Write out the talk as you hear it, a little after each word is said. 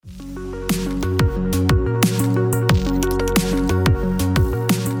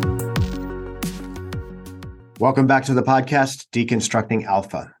Welcome back to the podcast, Deconstructing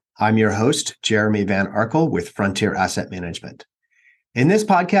Alpha. I'm your host, Jeremy Van Arkel with Frontier Asset Management. In this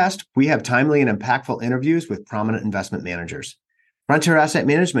podcast, we have timely and impactful interviews with prominent investment managers. Frontier Asset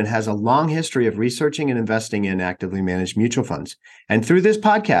Management has a long history of researching and investing in actively managed mutual funds. And through this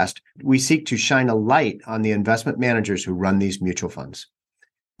podcast, we seek to shine a light on the investment managers who run these mutual funds.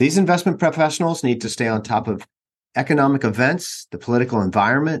 These investment professionals need to stay on top of economic events, the political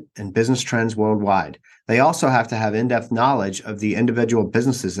environment, and business trends worldwide. They also have to have in-depth knowledge of the individual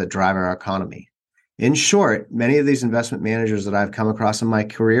businesses that drive our economy. In short, many of these investment managers that I've come across in my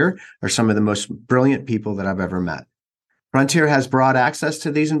career are some of the most brilliant people that I've ever met. Frontier has broad access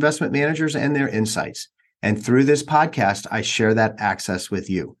to these investment managers and their insights. And through this podcast, I share that access with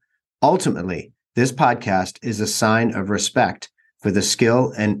you. Ultimately, this podcast is a sign of respect for the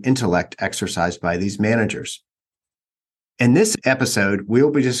skill and intellect exercised by these managers. In this episode, we'll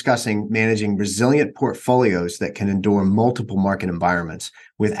be discussing managing resilient portfolios that can endure multiple market environments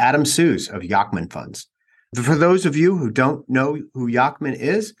with Adam Sues of Yacktman Funds. For those of you who don't know who Yacktman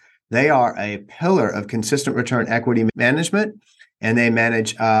is, they are a pillar of consistent return equity management, and they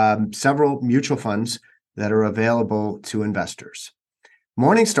manage several mutual funds that are available to investors.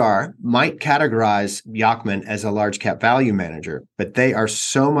 Morningstar might categorize Yacktman as a large cap value manager, but they are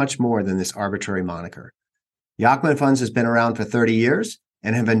so much more than this arbitrary moniker. Yacktman Funds has been around for 30 years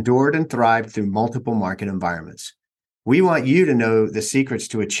and have endured and thrived through multiple market environments. We want you to know the secrets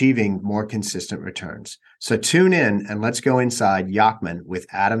to achieving more consistent returns. So tune in and let's go inside Yacktman with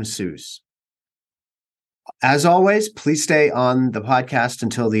Adam Sues. As always, please stay on the podcast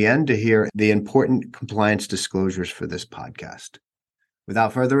until the end to hear the important compliance disclosures for this podcast.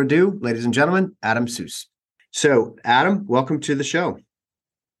 Without further ado, ladies and gentlemen, Adam Sues. So, Adam, welcome to the show.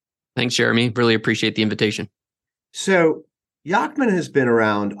 Thanks, Jeremy. Really appreciate the invitation. So Yacktman has been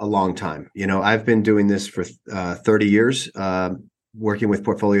around a long time. You know, I've been doing this for 30 years, working with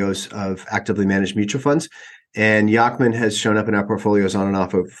portfolios of actively managed mutual funds. And Yacktman has shown up in our portfolios on and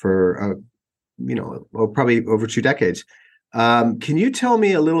off for probably over 2 decades. Can you tell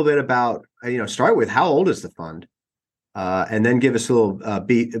me a little bit about, start with how old is the fund? And then give us a little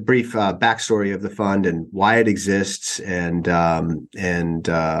brief backstory of the fund and why it exists and how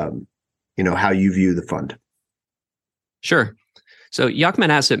you view the fund. Sure. So Yacktman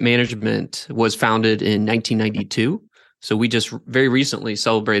Asset Management was founded in 1992. So we just very recently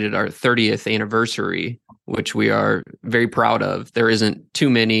celebrated our 30th anniversary, which we are very proud of. There isn't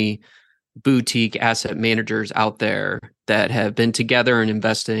too many boutique asset managers out there that have been together and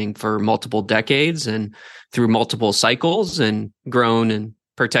investing for multiple decades and through multiple cycles and grown and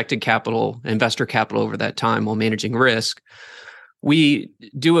protected capital, investor capital over that time while managing risk. We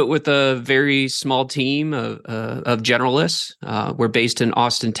do it with a very small team of generalists. We're based in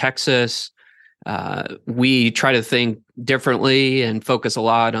Austin, Texas. We try to think differently and focus a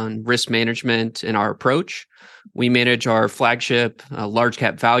lot on risk management in our approach. We manage our flagship large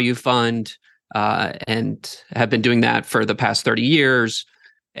cap value fund and have been doing that for the past 30 years.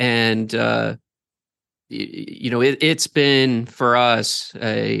 And it's been for us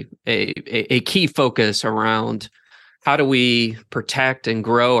a key focus around how do we protect and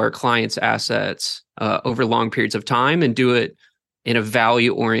grow our clients' assets over long periods of time and do it in a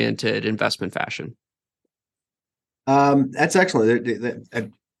value-oriented investment fashion? That's excellent.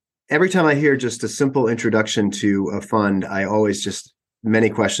 Every time I hear just a simple introduction to a fund, I always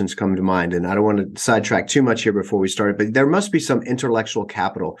many questions come to mind. And I don't want to sidetrack too much here before we start, but there must be some intellectual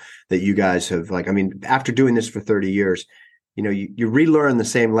capital that you guys have, after doing this for 30 years, you relearn the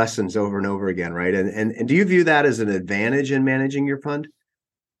same lessons over and over again, right? And do you view that as an advantage in managing your fund?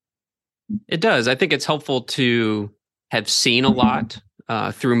 It does. I think it's helpful to have seen a lot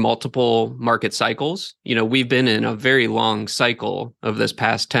through multiple market cycles. We've been in a very long cycle of this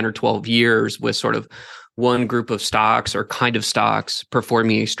past 10 or 12 years with sort of one group of stocks or kind of stocks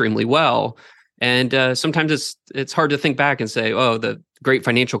performing extremely well. And sometimes it's hard to think back and say, oh, the great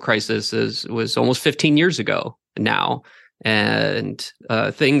financial crisis was almost 15 years ago now. And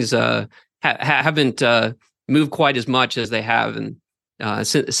things haven't moved quite as much as they have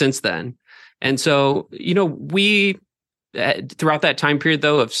since then. And so, we throughout that time period,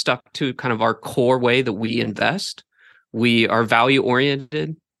 though, have stuck to kind of our core way that we invest. We are value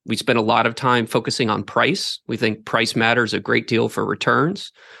oriented. We spend a lot of time focusing on price. We think price matters a great deal for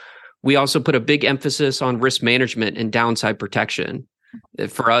returns. We also put a big emphasis on risk management and downside protection.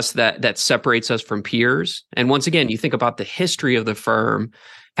 For us, that separates us from peers. And once again, you think about the history of the firm,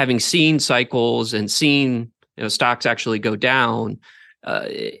 having seen cycles and seen stocks actually go down.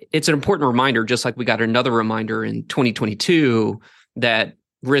 It's an important reminder, just like we got another reminder in 2022, that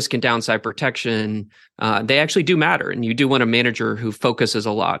risk and downside protection, they actually do matter. And you do want a manager who focuses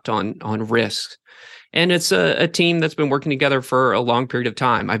a lot on risks. And it's a team that's been working together for a long period of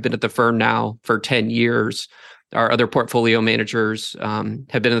time. I've been at the firm now for 10 years. Our other portfolio managers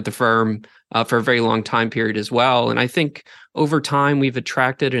have been at the firm for a very long time period as well. And I think over time, we've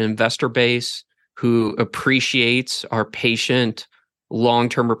attracted an investor base who appreciates our patient,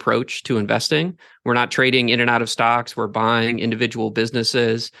 long-term approach to investing. We're not trading in and out of stocks. We're buying individual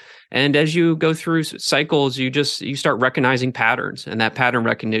businesses. And as you go through cycles, you start recognizing patterns, and that pattern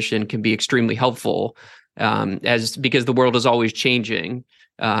recognition can be extremely helpful because the world is always changing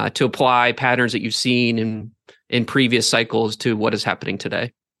to apply patterns that you've seen in previous cycles to what is happening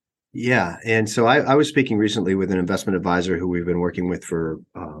today. Yeah. And so I was speaking recently with an investment advisor who we've been working with for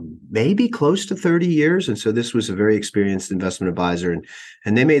maybe close to 30 years. And so this was a very experienced investment advisor.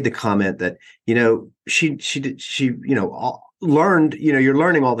 And they made the comment that, she learned, you're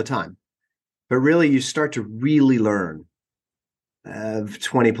learning all the time, but really you start to really learn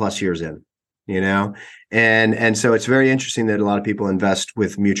 20 plus years in, and so it's very interesting that a lot of people invest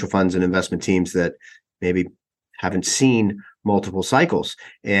with mutual funds and investment teams that maybe haven't seen multiple cycles.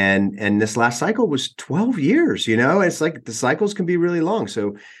 And this last cycle was 12 years, it's like the cycles can be really long.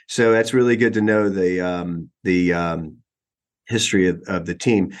 So that's really good to know the history of the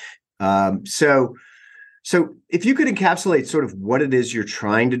team. So if you could encapsulate sort of what it is you're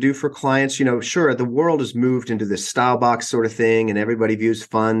trying to do for clients, sure, the world has moved into this style box sort of thing, and everybody views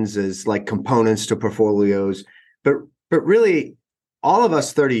funds as like components to portfolios. But really, all of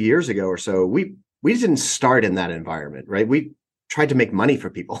us 30 years ago or so, we didn't start in that environment, right? We tried to make money for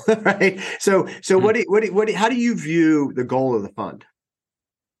people, right? So how do you view the goal of the fund?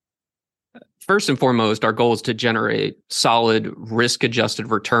 First and foremost, our goal is to generate solid risk-adjusted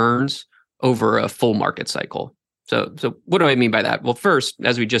returns over a full market cycle. So what do I mean by that? Well, first,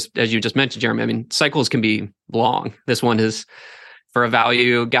 as you just mentioned, Jeremy, cycles can be long. This one is, for a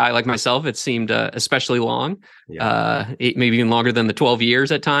value guy like myself, it seemed especially long, maybe even longer than the 12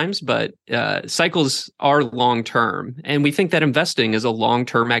 years at times, but cycles are long-term. And we think that investing is a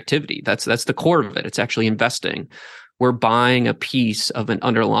long-term activity. That's the core of it. It's actually investing. We're buying a piece of an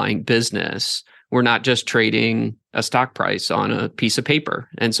underlying business. We're not just trading a stock price on a piece of paper.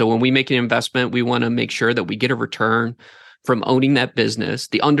 And so when we make an investment, we want to make sure that we get a return from owning that business,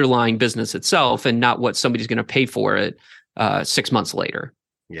 the underlying business itself, and not what somebody's going to pay for it 6 months later.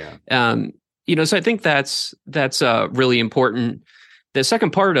 Yeah. So I think that's really important. The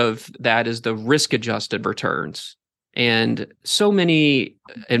second part of that is the risk-adjusted returns. And so many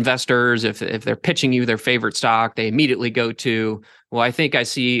investors, if they're pitching you their favorite stock, they immediately go to, well, I think I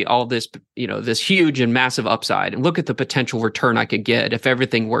see all this, this huge and massive upside, and look at the potential return I could get if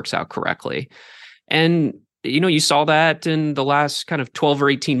everything works out correctly. And, you saw that in the last kind of 12 or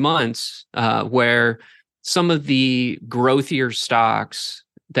 18 months, where some of the growthier stocks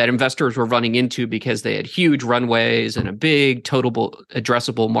that investors were running into because they had huge runways and a big total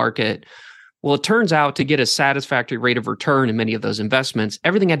addressable market. Well, it turns out to get a satisfactory rate of return in many of those investments,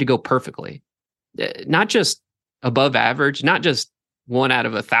 everything had to go perfectly. Not just above average, not just 1 out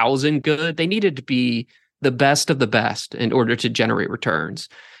of 1,000 good. They needed to be the best of the best in order to generate returns.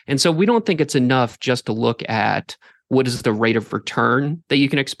 And so we don't think it's enough just to look at what is the rate of return that you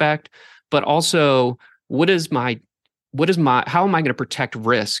can expect, but also how am I going to protect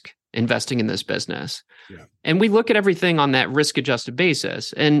risk investing in this business? Yeah. And we look at everything on that risk-adjusted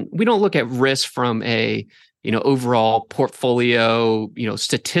basis, and we don't look at risk from a overall portfolio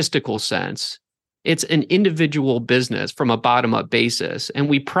statistical sense. It's an individual business from a bottom-up basis, and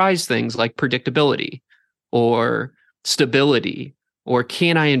we prize things like predictability or stability, or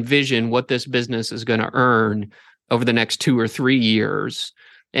can I envision what this business is going to earn over the next 2 or 3 years,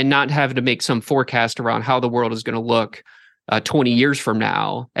 and not having to make some forecast around how the world is going to look 20 years from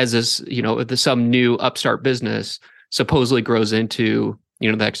now, as this, some new upstart business supposedly grows into,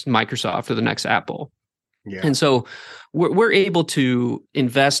 the next Microsoft or the next Apple. Yeah. And so we're able to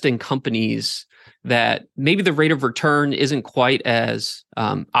invest in companies that maybe the rate of return isn't quite as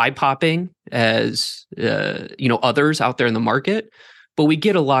eye-popping as others out there in the market, but we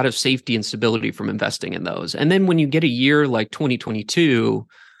get a lot of safety and stability from investing in those. And then when you get a year like 2022,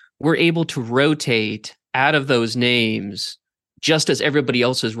 we're able to rotate out of those names just as everybody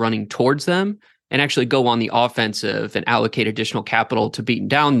else is running towards them, and actually go on the offensive and allocate additional capital to beaten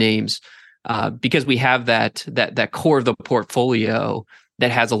down names, because we have that core of the portfolio that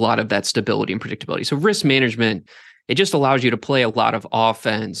has a lot of that stability and predictability. So risk management, it just allows you to play a lot of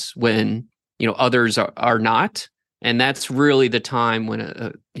offense when others are not, and that's really the time when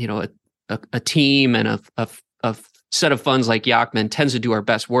a team and a set of funds like Yacktman tends to do our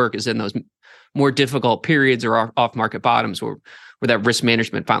best work is in those more difficult periods or off market bottoms where that risk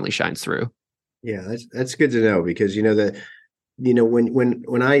management finally shines through. Yeah, that's good to know, because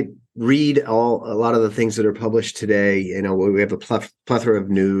when I read a lot of the things that are published today, we have a plethora of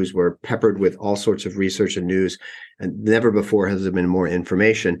news. We're peppered with all sorts of research and news, and never before has there been more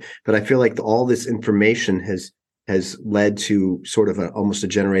information. But I feel like all this information has led to sort of almost a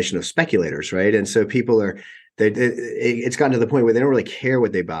generation of speculators, right? And so people it's gotten to the point where they don't really care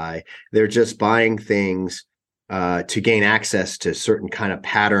what they buy. They're just buying things to gain access to certain kind of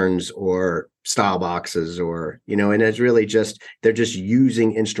patterns or style boxes, and it's really they're just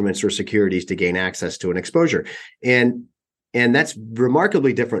using instruments or securities to gain access to an exposure. And that's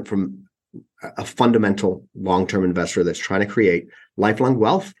remarkably different from a fundamental long-term investor that's trying to create lifelong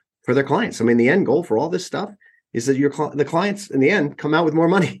wealth for their clients. I mean, the end goal for all this stuff is that the clients in the end come out with more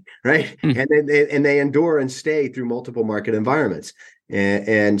money, right? And then they endure and stay through multiple market environments.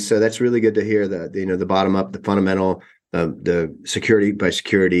 And so that's really good to hear that, the bottom up, the fundamental, the security by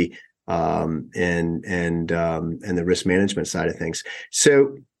security, and the risk management side of things.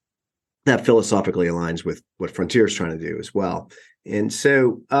 So that philosophically aligns with what Frontier is trying to do as well. And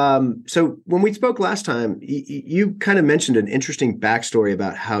so when we spoke last time, you kind of mentioned an interesting backstory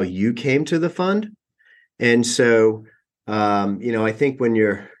about how you came to the fund. And so, I think when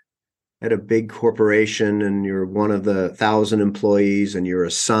you're at a big corporation and you're one of the 1,000 employees and you're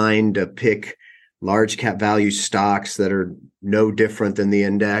assigned to pick large cap value stocks that are no different than the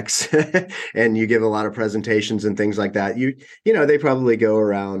index, and you give a lot of presentations and things like that, they probably go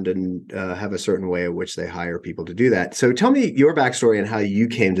around and have a certain way in which they hire people to do that. So tell me your backstory and how you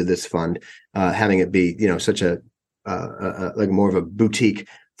came to this fund, having it be, such a like more of a boutique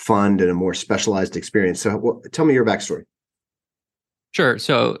fund and a more specialized experience. So tell me your backstory. Sure.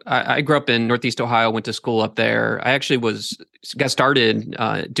 So I grew up in Northeast Ohio, went to school up there. I actually got started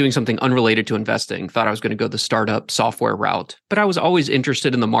doing something unrelated to investing. Thought I was going to go the startup software route, but I was always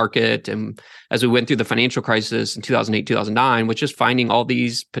interested in the market. And as we went through the financial crisis in 2008, 2009, was just finding all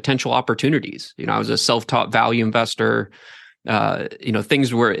these potential opportunities. I was a self-taught value investor.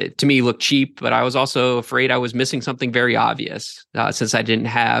 Things were, to me, looked cheap, but I was also afraid I was missing something very obvious since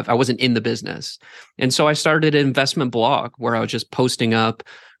I wasn't in the business. And so I started an investment blog where I was just posting up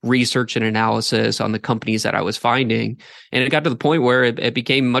research and analysis on the companies that I was finding. And it got to the point where it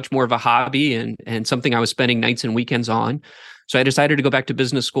became much more of a hobby and something I was spending nights and weekends on. So I decided to go back to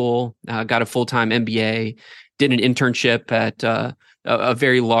business school, got a full-time MBA, did an internship at a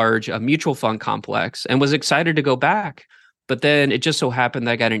very large mutual fund complex, and was excited to go back. But then it just so happened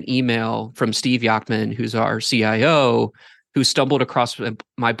that I got an email from Steve Yacktman, who's our CIO, who stumbled across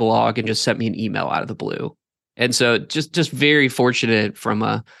my blog and just sent me an email out of the blue. And so just very fortunate from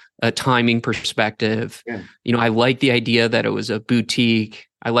a timing perspective. Yeah. I like the idea that it was a boutique.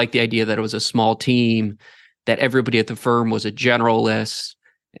 I like the idea that it was a small team, that everybody at the firm was a generalist,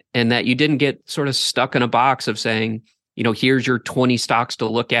 and that you didn't get sort of stuck in a box of saying, here's your 20 stocks to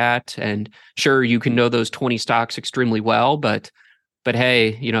look at. And sure, you can know those 20 stocks extremely well, but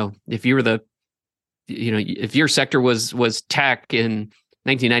hey, if you were if your sector was tech in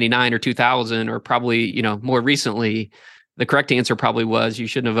 1999 or 2000, or probably, more recently, the correct answer probably was you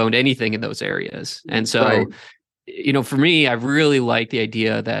shouldn't have owned anything in those areas. And so, right. For me, I really like the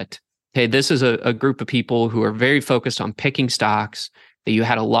idea that, hey, this is a group of people who are very focused on picking stocks, that you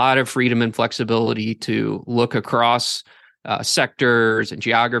had a lot of freedom and flexibility to look across sectors and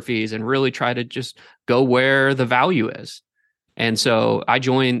geographies and really try to just go where the value is. And so I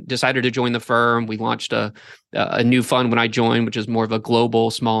decided to join the firm. We launched a new fund when I joined, which is more of a global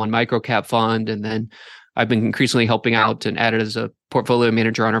small and micro cap fund. And then I've been increasingly helping out and added as a portfolio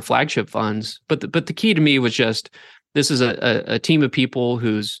manager on our flagship funds. But the key to me was just, this is a team of people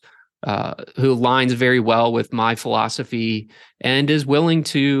who aligns very well with my philosophy and is willing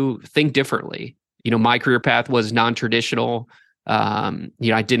to think differently. My career path was non-traditional. I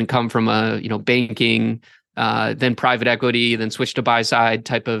didn't come from a banking, then private equity, then switched to buy side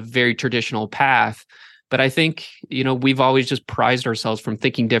type of very traditional path. But I think we've always just prized ourselves from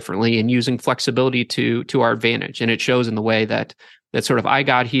thinking differently and using flexibility to our advantage, and it shows in the way that sort of I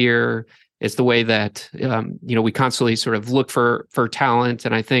got here. It's the way that we constantly sort of look for talent,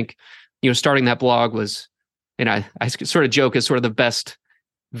 and I think starting that blog was, and I sort of joke, is sort of the best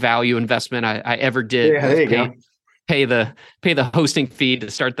value investment I ever did. Yeah, there you go. Pay the hosting fee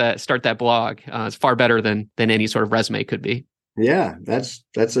to start that blog. It's far better than any sort of resume could be. Yeah, that's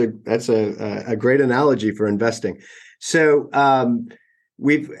a great analogy for investing. So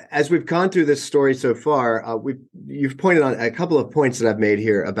as we've gone through this story so far, you've pointed on a couple of points that I've made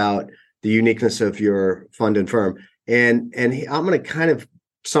here about the uniqueness of your fund and firm. I'm going to kind of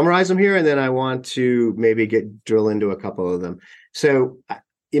summarize them here, and then I want to maybe drill into a couple of them. So,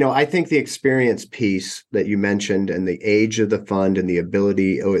 I think the experience piece that you mentioned, and the age of the fund, and the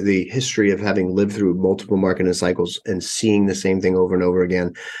ability or the history of having lived through multiple market cycles and seeing the same thing over and over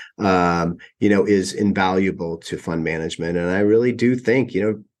again, is invaluable to fund management. And I really do think,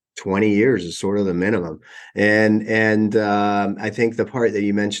 20 years is sort of the minimum. And I think the part that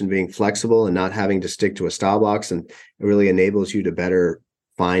you mentioned, being flexible and not having to stick to a style box, and it really enables you to better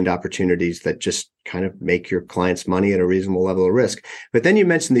find opportunities that just kind of make your clients money at a reasonable level of risk. But then you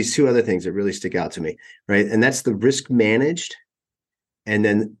mentioned these two other things that really stick out to me, right? And that's the risk managed and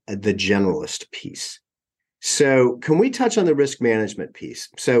then the generalist piece. So can we touch on the risk management piece?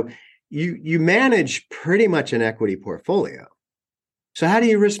 So you manage pretty much an equity portfolio. So how do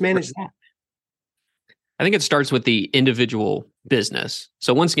you risk manage that? I think it starts with the individual business.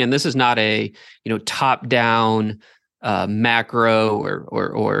 So once again, this is not a top-down macro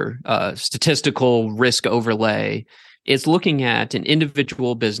or statistical risk overlay. It's looking at an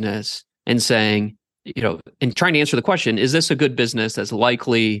individual business and saying, and trying to answer the question, is this a good business that's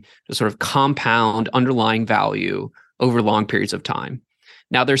likely to sort of compound underlying value over long periods of time?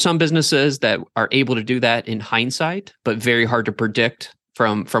 Now, there's some businesses that are able to do that in hindsight, but very hard to predict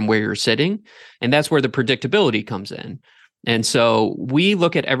from where you're sitting. And that's where the predictability comes in. And so we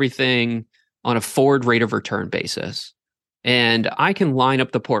look at everything on a forward rate of return basis. And I can line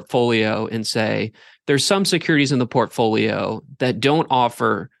up the portfolio and say, there's some securities in the portfolio that don't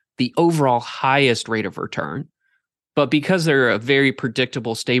offer the overall highest rate of return. But because they're a very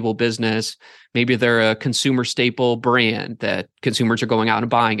predictable, stable business, maybe they're a consumer staple brand that consumers are going out and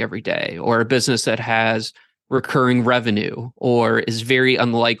buying every day, or a business that has recurring revenue, or is very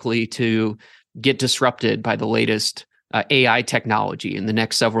unlikely to get disrupted by the latest AI technology in the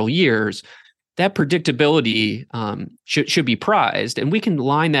next several years, that predictability should be prized. And we can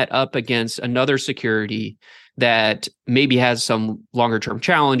line that up against another security that maybe has some longer term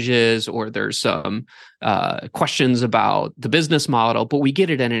challenges, or there's some questions about the business model, but we get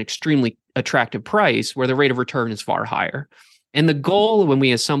it at an extremely attractive price where the rate of return is far higher. And the goal when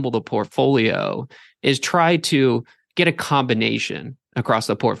we assemble the portfolio is try to get a combination across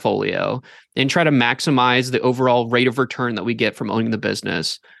the portfolio and try to maximize the overall rate of return that we get from owning the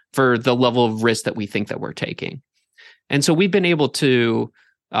business for the level of risk that we think that we're taking. And so we've been able to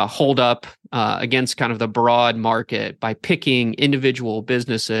hold up against kind of the broad market by picking individual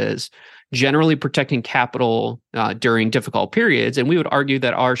businesses, generally protecting capital during difficult periods. And we would argue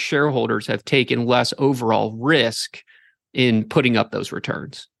that our shareholders have taken less overall risk in putting up those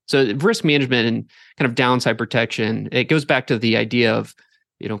returns. So risk management and kind of downside protection, it goes back to the idea of,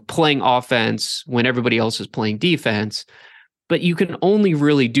 playing offense when everybody else is playing defense. But you can only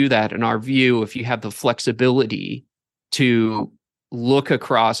really do that, in our view, if you have the flexibility to look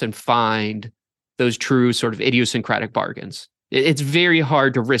across and find those true sort of idiosyncratic bargains. It's very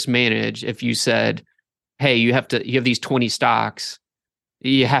hard to risk manage if you said, hey, you have these 20 stocks,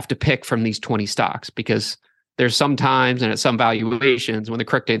 you have to pick from these 20 stocks, because there's some times and at some valuations when the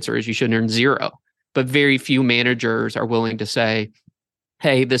correct answer is you should earn zero. But very few managers are willing to say,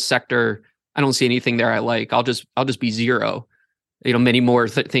 hey, this sector, I don't see anything there I like. I'll just be zero. Many more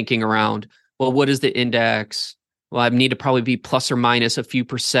thinking around, well, what is the index? Well, I need to probably be plus or minus a few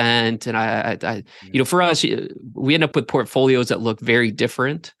percent. And for us, we end up with portfolios that look very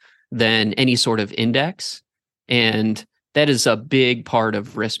different than any sort of index. And that is a big part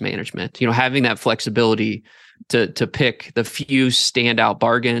of risk management. Having that flexibility to pick the few standout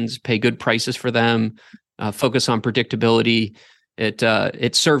bargains, pay good prices for them, focus on predictability.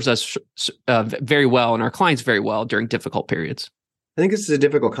 It serves us very well and our clients very well during difficult periods. I think this is a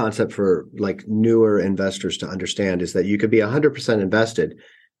difficult concept for newer investors to understand, is that you could be 100% invested,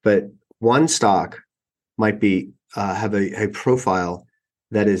 but one stock might be have a profile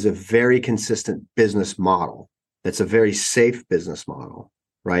that is a very consistent business model. That's a very safe business model,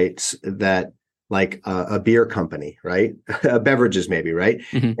 right? That a beer company, right? Beverages maybe, right?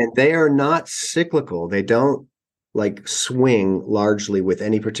 Mm-hmm. And they are not cyclical. They don't swing largely with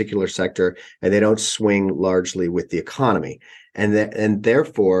any particular sector, and they don't swing largely with the economy. And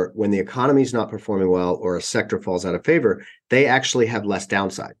therefore, when the economy is not performing well or a sector falls out of favor, they actually have less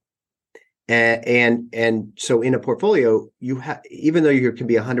downside. And so in a portfolio, even though you can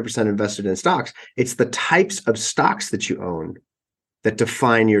be 100% invested in stocks, it's the types of stocks that you own that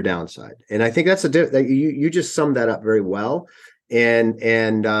define your downside. And I think that's you just summed that up very well. And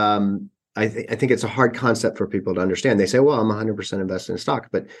I think it's a hard concept for people to understand. They say, well, I'm 100% invested in stock,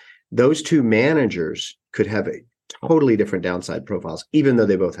 but those two managers could have a totally different downside profiles, even though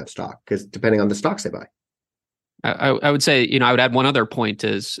they both have stock, because depending on the stocks they buy. I would say, I would add one other point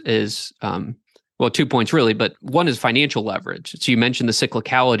well, 2 points really, but one is financial leverage. So you mentioned the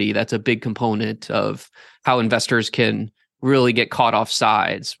cyclicality. That's a big component of how investors can really get caught off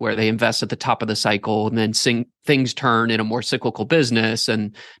sides, where they invest at the top of the cycle and then things turn in a more cyclical business.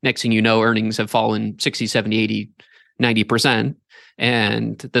 And next thing you know, earnings have fallen 60, 70, 80, 90%.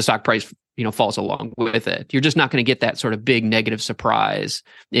 And the stock price, falls along with it. You're just not going to get that sort of big negative surprise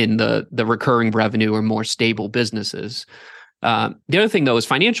in the recurring revenue or more stable businesses. The other thing, though, is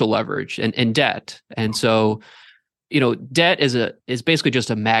financial leverage and debt. And so, debt is basically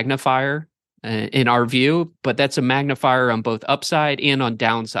just a magnifier in our view, but that's a magnifier on both upside and on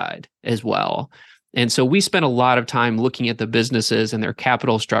downside as well. And so we spent a lot of time looking at the businesses and their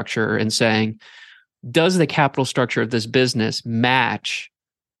capital structure and saying, does the capital structure of this business match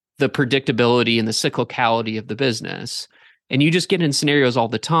the predictability and the cyclicality of the business? And you just get in scenarios all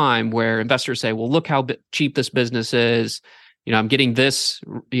the time where investors say, well, look how cheap this business is. I'm getting this,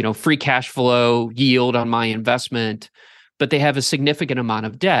 free cash flow yield on my investment, but they have a significant amount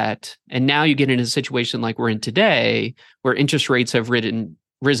of debt. And now you get in a situation like we're in today, where interest rates have risen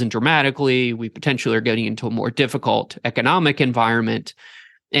dramatically. We potentially are getting into a more difficult economic environment.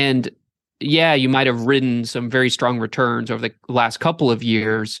 And yeah, you might have ridden some very strong returns over the last couple of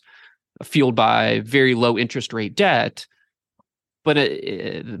years, fueled by very low interest rate debt. But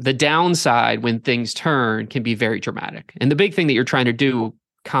the downside when things turn can be very dramatic. And the big thing that you're trying to do,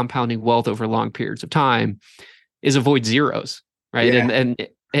 compounding wealth over long periods of time, is avoid zeros, right? Yeah.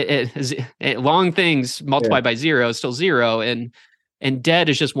 And long things multiplied by zero is still zero. And debt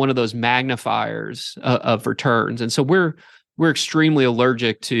is just one of those magnifiers of returns. And so we're extremely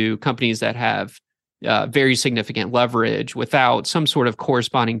allergic to companies that have very significant leverage without some sort of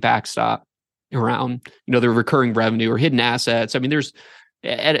corresponding backstop around, their recurring revenue or hidden assets. I mean, there's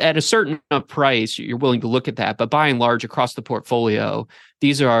at a certain price, you're willing to look at that, but by and large, across the portfolio,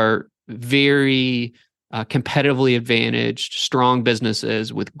 these are very competitively advantaged, strong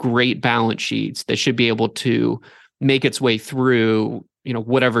businesses with great balance sheets that should be able to make its way through,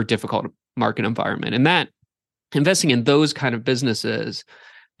 whatever difficult market environment. And that investing in those kind of businesses,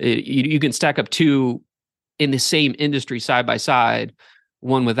 you can stack up two in the same industry side by side,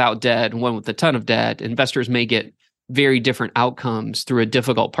 one without debt and one with a ton of debt. Investors may get very different outcomes through a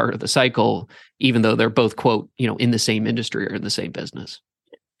difficult part of the cycle, even though they're both, quote, in the same industry or in the same business.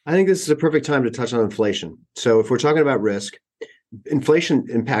 I think this is a perfect time to touch on inflation. So if we're talking about risk, inflation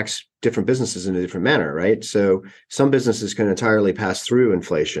impacts different businesses in a different manner, right? So some businesses can entirely pass through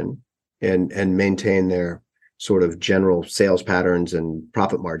inflation and maintain their sort of general sales patterns and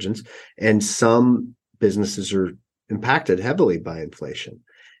profit margins. And some businesses are impacted heavily by inflation.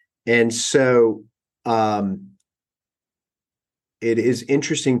 And so it is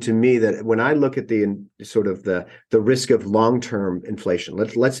interesting to me that when I look at the sort of the risk of long-term inflation,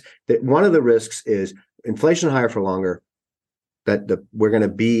 one of the risks is inflation higher for longer, that we're going to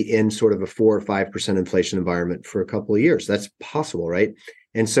be in sort of a 4 or 5% inflation environment for a couple of years. That's possible, right?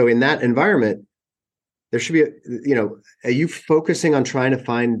 And so in that environment, there should be are you focusing on trying to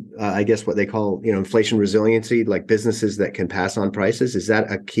find, I guess, what they call, inflation resiliency, like businesses that can pass on prices? Is that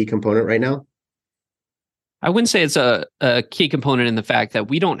a key component right now? I wouldn't say it's a key component in the fact that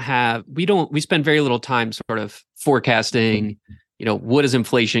we spend very little time sort of forecasting, what is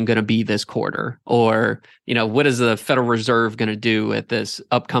inflation going to be this quarter? Or, what is the Federal Reserve going to do at this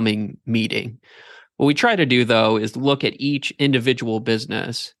upcoming meeting? What we try to do, though, is look at each individual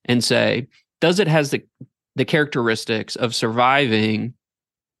business and say, does it has the characteristics of surviving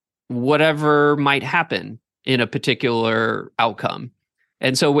whatever might happen in a particular outcome?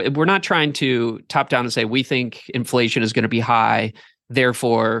 And so we're not trying to top down and say, we think inflation is going to be high,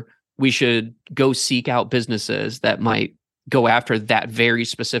 therefore we should go seek out businesses that might go after that very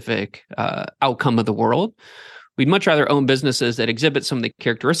specific outcome of the world. We'd much rather own businesses that exhibit some of the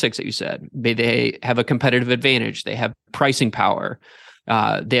characteristics that you said. They have a competitive advantage. They have pricing power.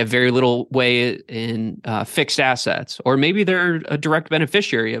 They have very little way in fixed assets, or maybe they're a direct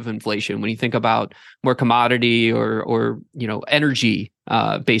beneficiary of inflation when you think about more commodity or energy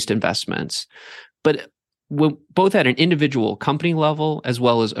based investments. But both at an individual company level as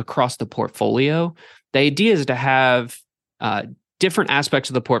well as across the portfolio, the idea is to have different aspects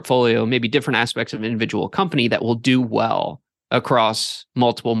of the portfolio, maybe different aspects of an individual company that will do well across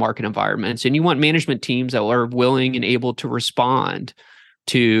multiple market environments. And you want management teams that are willing and able to respond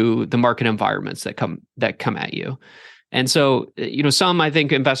to the market environments that come at you. And so, some, I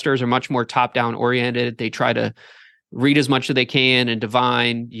think, investors are much more top-down oriented. They try to read as much as they can and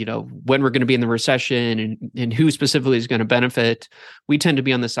divine, when we're going to be in the recession and who specifically is going to benefit. We tend to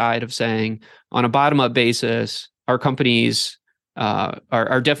be on the side of saying, on a bottom-up basis, our companies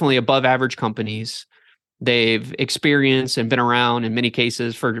are definitely above average companies. They've experienced and been around in many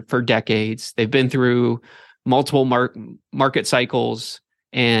cases for decades. They've been through multiple market cycles,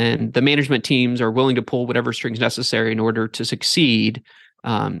 and the management teams are willing to pull whatever strings necessary in order to succeed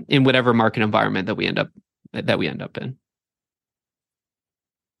in whatever market environment that we end up in.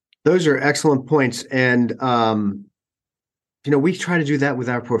 Those are excellent points. And, we try to do that with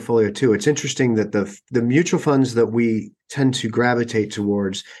our portfolio too. It's interesting that the mutual funds that we tend to gravitate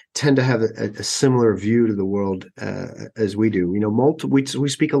towards tend to have a similar view to the world as we do. We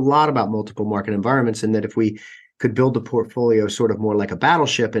speak a lot about multiple market environments, and that if we could build the portfolio sort of more like a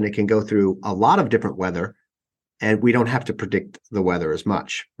battleship, and it can go through a lot of different weather, and we don't have to predict the weather as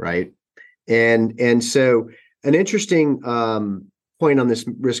much, right? And so an interesting point on this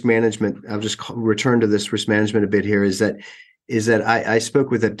risk management, I'll just return to this risk management a bit here, is that I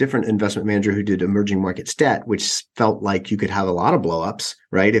spoke with a different investment manager who did emerging markets debt, which felt like you could have a lot of blowups,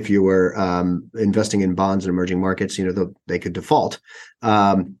 right? If you were investing in bonds in emerging markets, they could default.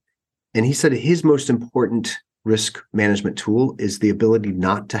 And he said his most important risk management tool is the ability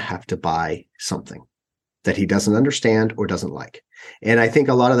not to have to buy something that he doesn't understand or doesn't like. And I think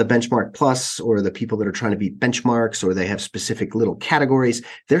a lot of the benchmark plus, or the people that are trying to beat benchmarks, or they have specific little categories,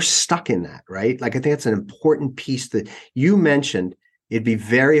 they're stuck in that, right? Like, I think that's an important piece that you mentioned. It'd be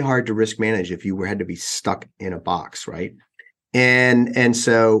very hard to risk manage if you had to be stuck in a box, right? And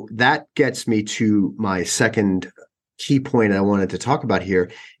so that gets me to my second key point I wanted to talk about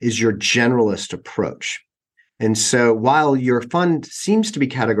here, is your generalist approach. And so while your fund seems to be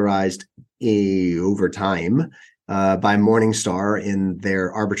categorized over time by Morningstar in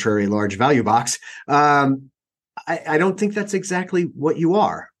their arbitrary large value box, I don't think that's exactly what you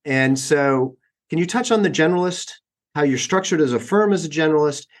are. And so can you touch on the generalist, how you're structured as a firm as a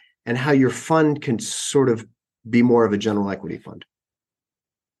generalist, and how your fund can sort of be more of a general equity fund?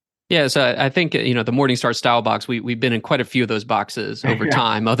 Yeah, so I think, the Morningstar style box, we've been in quite a few of those boxes over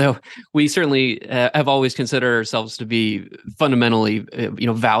time, although we certainly have always considered ourselves to be fundamentally,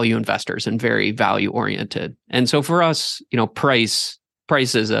 value investors and very value oriented. And so for us, price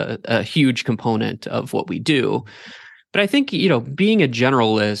is a huge component of what we do. But I think, being a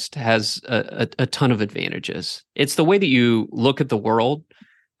generalist has a ton of advantages. It's the way that you look at the world.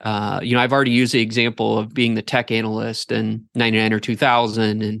 I've already used the example of being the tech analyst in 99 or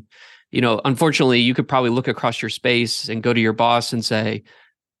 2000. And, unfortunately, you could probably look across your space and go to your boss and say,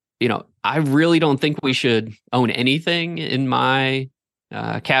 I really don't think we should own anything in my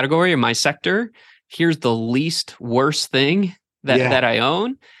category or my sector. Here's the least worst thing that I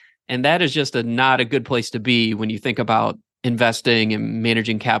own. And that is just not a good place to be when you think about investing and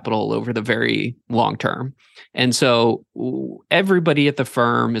managing capital over the very long term. And so everybody at the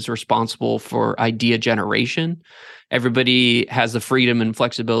firm is responsible for idea generation. Everybody has the freedom and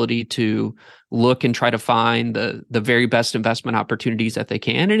flexibility to look and try to find the very best investment opportunities that they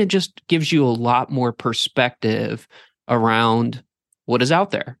can. And it just gives you a lot more perspective around what is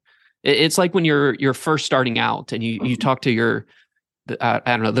out there. It's like when you're first starting out and you talk to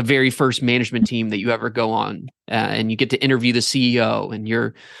the very first management team that you ever go on, and you get to interview the CEO,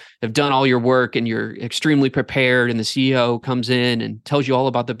 and have done all your work and you're extremely prepared, and the CEO comes in and tells you all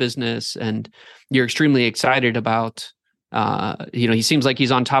about the business, and you're extremely excited about, he seems like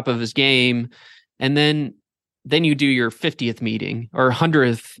he's on top of his game. And then you do your 50th meeting or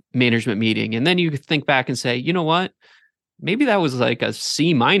 100th management meeting. And then you think back and say, you know what? Maybe that was like a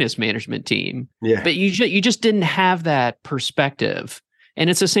C- management team, but you just didn't have that perspective. And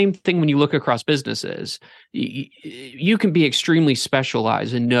it's the same thing when you look across businesses. You can be extremely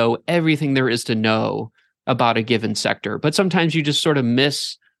specialized and know everything there is to know about a given sector, but sometimes you just sort of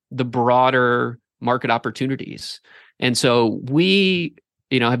miss the broader market opportunities. And so we,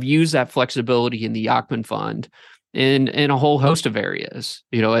 have used that flexibility in the Yacktman Fund in a whole host of areas.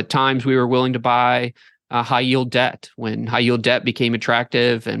 At times we were willing to buy high yield debt when high yield debt became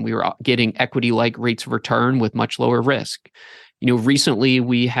attractive and we were getting equity-like rates of return with much lower risk. Recently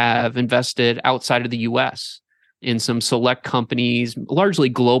we have invested outside of the US in some select companies, largely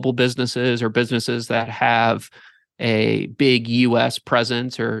global businesses or businesses that have a big US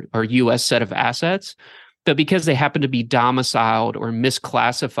presence or US set of assets. But because they happen to be domiciled or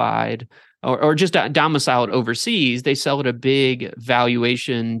misclassified or just domiciled overseas, they sell at a big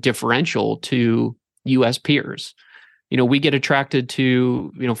valuation differential to US peers. we get attracted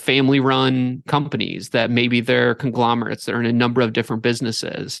to, family run companies that maybe they're conglomerates that are in a number of different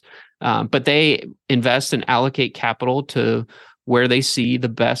businesses, but they invest and allocate capital to where they see the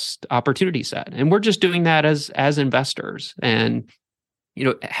best opportunity set. And we're just doing that as investors. And,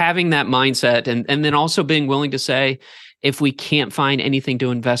 having that mindset and then also being willing to say, if we can't find anything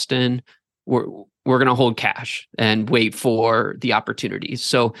to invest in, we're going to hold cash and wait for the opportunities.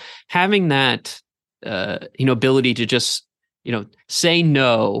 So having that, ability to just, say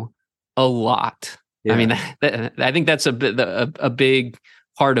no a lot. Yeah. I mean, I think that's a big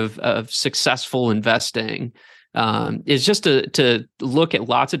part of successful investing. Is just to look at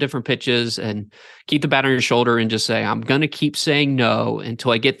lots of different pitches and keep the bat on your shoulder and just say, I'm going to keep saying no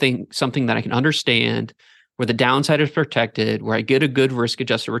until I get something that I can understand, where the downside is protected, where I get a good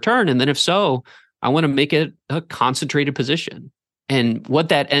risk-adjusted return. And then if so, I want to make it a concentrated position. And what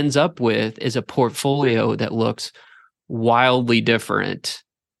that ends up with is a portfolio that looks wildly different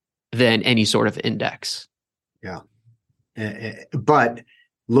than any sort of index. Yeah. But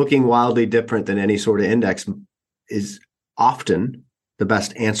looking wildly different than any sort of index is often the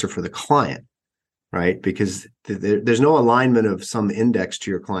best answer for the client, right? Because there's no alignment of some index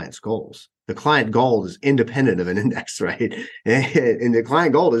to your client's goals. The client goal is independent of an index, right? And the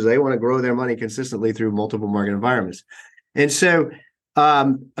client goal is they want to grow their money consistently through multiple market environments. And so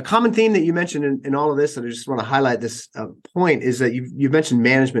a common theme that you mentioned in all of this, and I just want to highlight this point, is that you've mentioned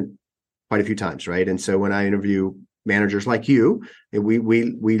management quite a few times, right? And so when I interview managers like you,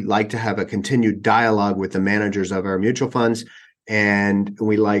 we like to have a continued dialogue with the managers of our mutual funds, and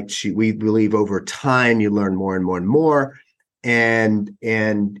we believe over time you learn more and more and more, and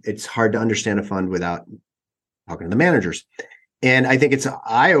it's hard to understand a fund without talking to the managers. And I think it's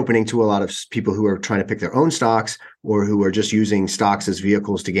eye-opening to a lot of people who are trying to pick their own stocks, or who are just using stocks as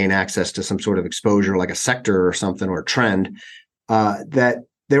vehicles to gain access to some sort of exposure, like a sector or something, or a trend, that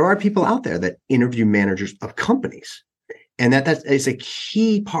there are people out there that interview managers of companies, and that is a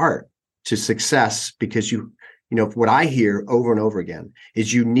key part to success, because what I hear over and over again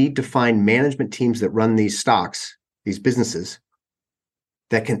is you need to find management teams that run these stocks, these businesses,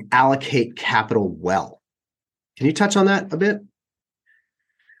 that can allocate capital well. Can you touch on that a bit?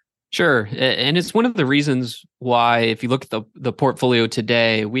 Sure. And it's one of the reasons why, if you look at the portfolio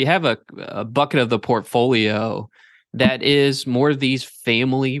today, we have a bucket of the portfolio that is more of these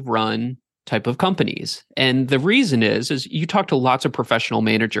family-run type of companies. And the reason is you talk to lots of professional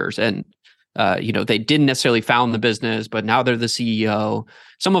managers, and they didn't necessarily found the business, but now they're the CEO.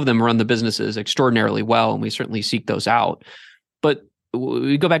 Some of them run the businesses extraordinarily well, and we certainly seek those out. But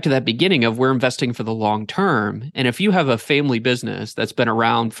we go back to that beginning of we're investing for the long term. And if you have a family business that's been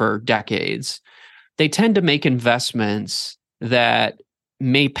around for decades, they tend to make investments that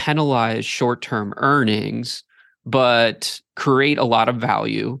may penalize short-term earnings, but create a lot of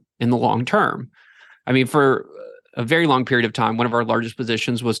value in the long term. I mean, for a very long period of time, one of our largest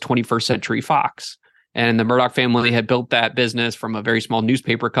positions was 21st Century Fox. And the Murdoch family had built that business from a very small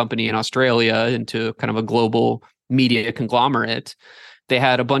newspaper company in Australia into kind of a global media conglomerate. They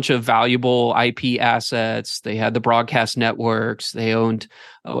had a bunch of valuable IP assets. They had the broadcast networks. They owned,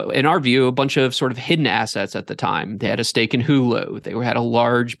 in our view, a bunch of sort of hidden assets at the time. They had a stake in Hulu. They had a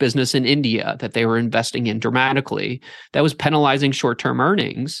large business in India that they were investing in dramatically that was penalizing short-term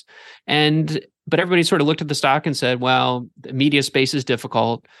earnings. But everybody sort of looked at the stock and said, well, the media space is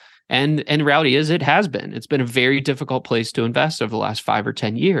difficult. And the reality is it's been a very difficult place to invest over the last 5 or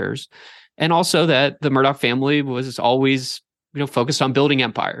 10 years. And also that the Murdoch family was always, focused on building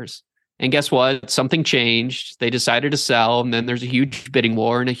empires. And guess what? Something changed. They decided to sell, and then there's a huge bidding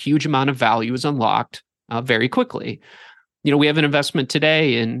war, and a huge amount of value is unlocked very quickly. We have an investment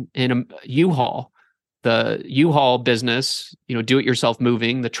today in a U-Haul. The U-Haul business, do-it-yourself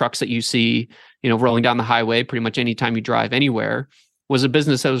moving, the trucks that you see, rolling down the highway pretty much anytime you drive anywhere, was a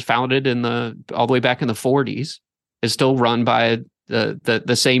business that was founded all the way back in the 40s, is still run by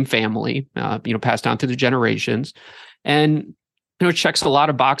the same family, passed down through the generations, and it checks a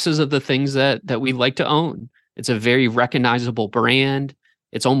lot of boxes of the things that we like to own. It's a very recognizable brand.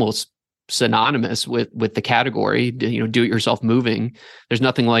 It's almost synonymous with the category, do-it-yourself moving. There's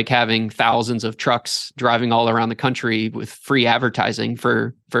nothing like having thousands of trucks driving all around the country with free advertising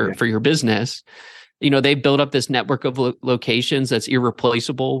for your business. They've built up this network of locations that's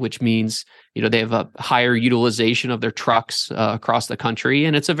irreplaceable, which means, they have a higher utilization of their trucks across the country.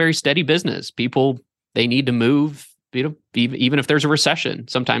 And it's a very steady business. People, they need to move, even if there's a recession.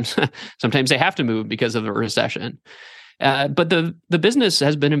 Sometimes they have to move because of a recession. But the business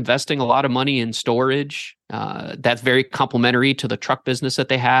has been investing a lot of money in storage. That's very complementary to the truck business that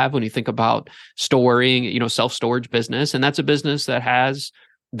they have. When you think about storing, self-storage business, and that's a business that has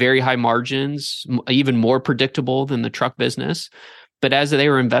very high margins, even more predictable than the truck business. But as they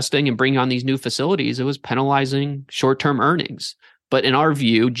were investing and bringing on these new facilities, it was penalizing short-term earnings, but in our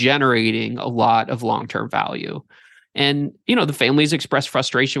view, generating a lot of long-term value. And, the families express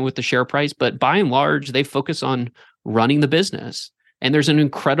frustration with the share price, but by and large, they focus on running the business. And there's an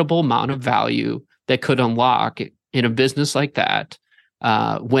incredible amount of value that could unlock in a business like that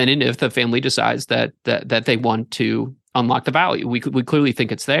when and if the family decides that they want to unlock the value. We clearly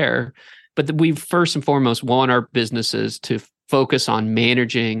think it's there, but we first and foremost want our businesses to focus on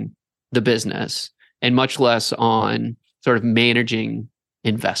managing the business and much less on sort of managing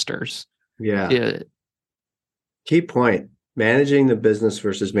investors. Yeah. Key point: managing the business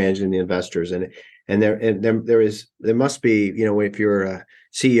versus managing the investors. And there must be, if you're a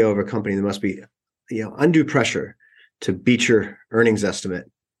CEO of a company, there must be, undue pressure to beat your earnings estimate,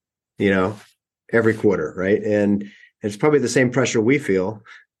 every quarter, right? And it's probably the same pressure we feel,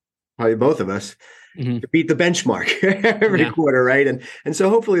 probably both of us, to beat the benchmark every quarter, right? And so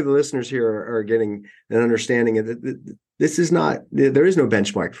hopefully the listeners here are getting an understanding of that. There is no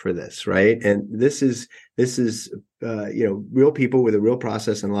benchmark for this, right? And this is real people with a real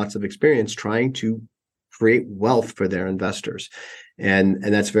process and lots of experience trying to create wealth for their investors, and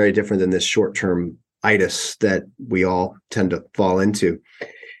that's very different than this short-term itis that we all tend to fall into.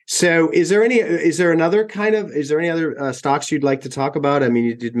 So is there any other stocks you'd like to talk about? I mean,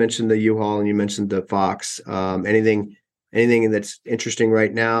 you did mention the U-Haul and you mentioned the Fox. Anything that's interesting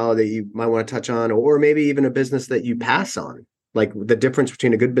right now that you might want to touch on, or maybe even a business that you pass on, like the difference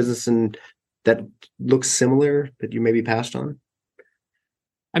between a good business and that looks similar that you maybe passed on?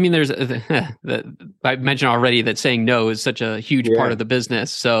 I mean, there's I mentioned already that saying no is such a huge part of the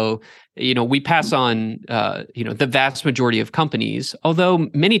business. So, we pass on, the vast majority of companies, although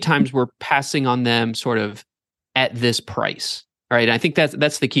many times we're passing on them sort of at this price, right? And I think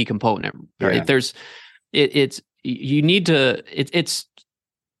that's the key component, right? Yeah. It's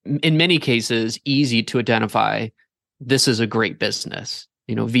in many cases easy to identify this is a great business.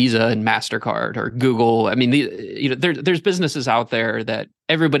 Visa and MasterCard or Google. I mean, there's businesses out there that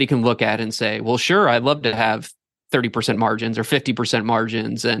everybody can look at and say, well, sure, I'd love to have 30% margins or 50%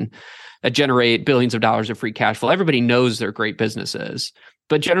 margins and generate billions of dollars of free cash flow. Everybody knows they're great businesses,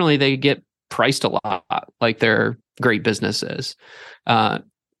 but generally they get priced a lot like they're great businesses.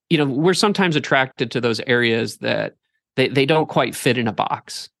 We're sometimes attracted to those areas that they don't quite fit in a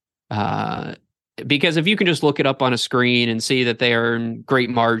box. Because if you can just look it up on a screen and see that they earn great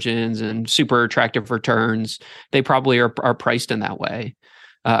margins and super attractive returns, they probably are priced in that way.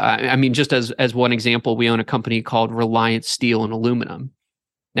 I mean, just as one example, we own a company called Reliance Steel and Aluminum.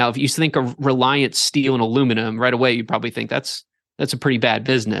 Now, if you think of Reliance Steel and Aluminum, right away, you probably think that's a pretty bad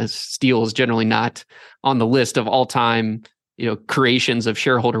business. Steel is generally not on the list of all-time, creations of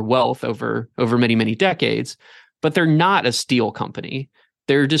shareholder wealth over many, many decades. But they're not a steel company.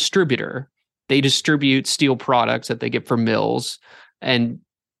 They're a distributor. They distribute steel products that they get from mills and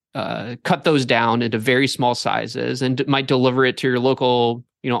cut those down into very small sizes and might deliver it to your local,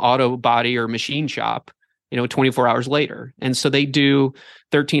 auto body or machine shop, 24 hours later. And so they do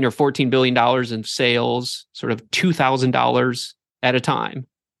 $13 or $14 billion in sales, sort of $2,000 at a time,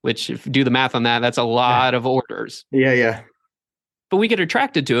 which if you do the math on that, that's a lot of orders. Yeah. But we get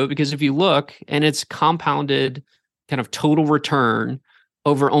attracted to it because if you look and it's compounded kind of total return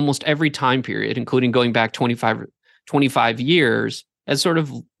over almost every time period, including going back 25 years, as sort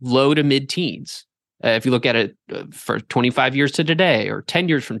of low to mid-teens. If you look at it for 25 years to today, or 10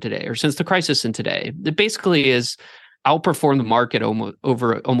 years from today, or since the crisis in today, it basically is outperformed the market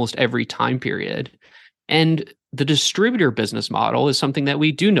over almost every time period. And the distributor business model is something that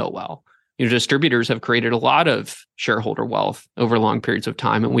we do know well. Distributors have created a lot of shareholder wealth over long periods of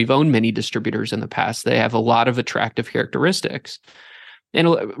time, and we've owned many distributors in the past. They have a lot of attractive characteristics. And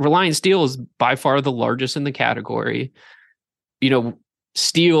Reliance Steel is by far the largest in the category.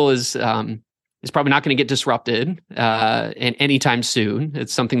 Steel is probably not going to get disrupted anytime soon.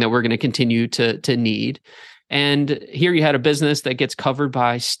 It's something that we're going to continue to need. And here you had a business that gets covered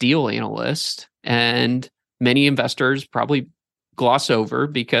by steel analysts, and many investors probably gloss over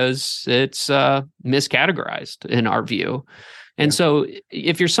because it's miscategorized in our view. And so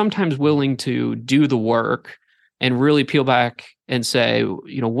if you're sometimes willing to do the work and really peel back and say,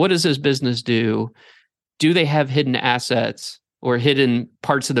 what does this business do? Do they have hidden assets or hidden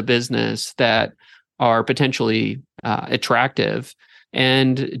parts of the business that are potentially attractive?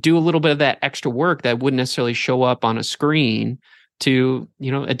 and do a little bit of that extra work that wouldn't necessarily show up on a screen to,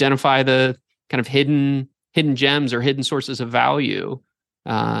 identify the kind of hidden gems or hidden sources of value.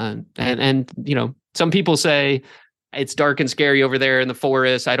 And some people say it's dark and scary over there in the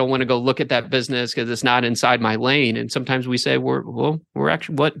forest. I don't want to go look at that business because it's not inside my lane. And sometimes we say, we're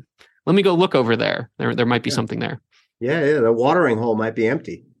actually what? Let me go look over there. There might be something there. Yeah. The watering hole might be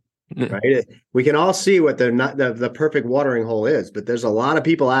empty. Right. We can all see what the perfect watering hole is, but there's a lot of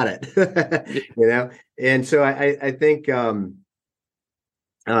people at it, And so I think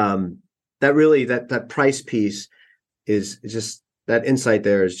that really that price piece is just, that insight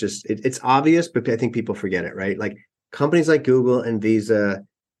there is just, it's obvious, but I think people forget it, right? Like companies like Google and Visa,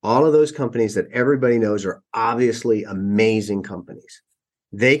 all of those companies that everybody knows are obviously amazing companies.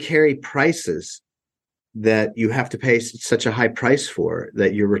 They carry prices that you have to pay such a high price for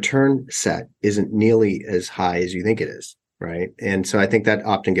that your return set isn't nearly as high as you think it is, right? And so I think that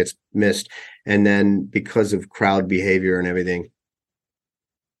often gets missed. And then because of crowd behavior and everything,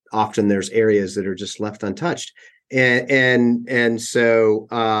 often there's areas that are just left untouched. And so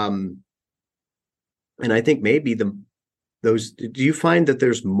and I think maybe do you find that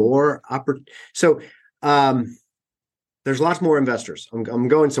there's more there's lots more investors. I'm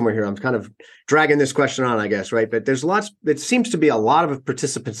going somewhere here. I'm kind of dragging this question on, I guess, right? But there's it seems to be a lot of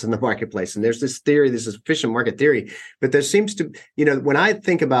participants in the marketplace. And there's this theory, this is efficient market theory. But there seems to, when I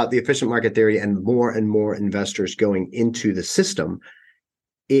think about the efficient market theory and more investors going into the system,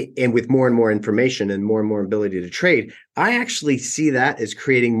 and with more and more information and more ability to trade, I actually see that as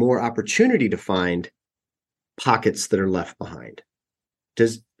creating more opportunity to find pockets that are left behind.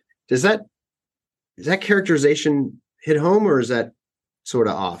 Does that characterization hit home, or is that sort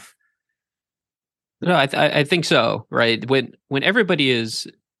of off? No, I think so. Right. When everybody is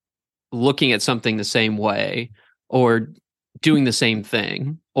looking at something the same way or doing the same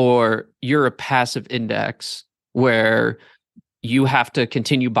thing, or you're a passive index where you have to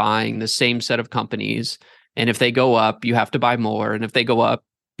continue buying the same set of companies, and if they go up, you have to buy more, and if they go up,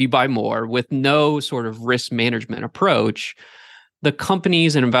 you buy more, with no sort of risk management approach, the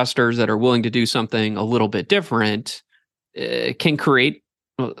companies and investors that are willing to do something a little bit different can create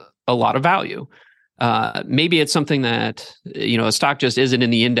a lot of value. Maybe it's something that, a stock just isn't in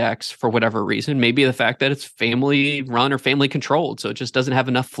the index for whatever reason. Maybe the fact that it's family run or family controlled, so it just doesn't have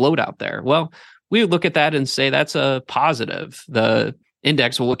enough float out there. Well, we would look at that and say that's a positive. The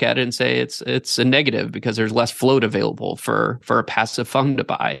index will look at it and say it's a negative because there's less float available for a passive fund to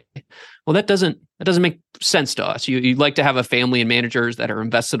buy. Well, that doesn't make sense to us. You'd like to have a family and managers that are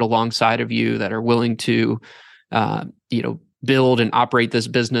invested alongside of you, that are willing to build and operate this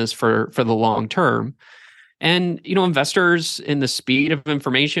business for the long term. And investors, in the speed of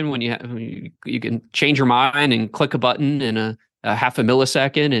information, when you can change your mind and click a button in a half a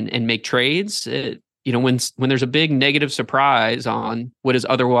millisecond and make trades. When there's a big negative surprise on what is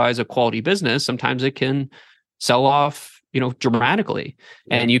otherwise a quality business, sometimes it can sell off, dramatically,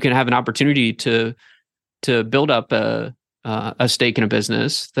 and you can have an opportunity to build up a stake in a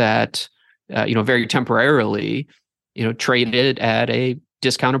business that, very temporarily, traded at a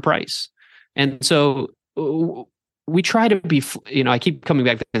discounted price. And so we try to be, I keep coming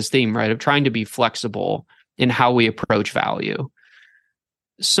back to this theme, right, of trying to be flexible in how we approach value.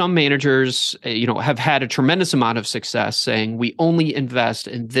 Some managers, have had a tremendous amount of success saying we only invest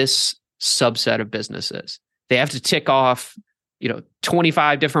in this subset of businesses. They have to tick off,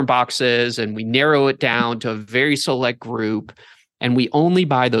 25 different boxes, and we narrow it down to a very select group, and we only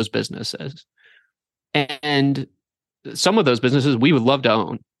buy those businesses. And some of those businesses we would love to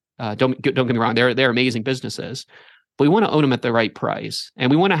own. Don't get me wrong; they're amazing businesses. But we want to own them at the right price. And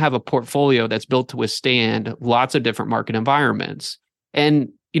we want to have a portfolio that's built to withstand lots of different market environments. And,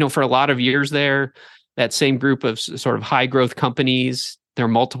 for a lot of years there, that same group of sort of high growth companies, their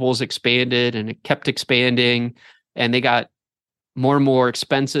multiples expanded and it kept expanding, and they got more and more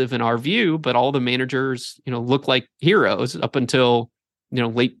expensive in our view, but all the managers, looked like heroes up until,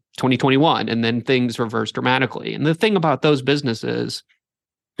 late 2021. And then things reversed dramatically. And the thing about those businesses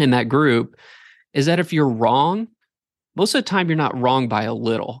in that group is that if you're wrong, most of the time you're not wrong by a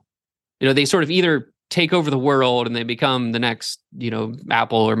little. They sort of either take over the world and they become the next,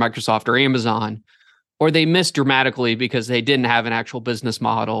 Apple or Microsoft or Amazon, or they miss dramatically because they didn't have an actual business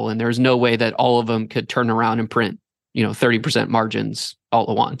model, and there's no way that all of them could turn around and print, 30% margins all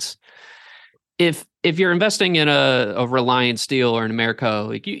at once. If you're investing in a Reliance Steel or an Americo,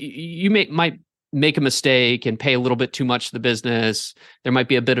 like you might make a mistake and pay a little bit too much to the business. There might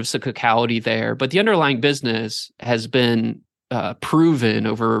be a bit of cyclicality there, but the underlying business has been proven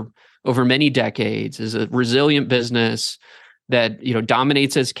over many decades as a resilient business that,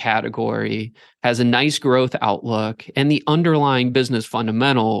 dominates its category, has a nice growth outlook, and the underlying business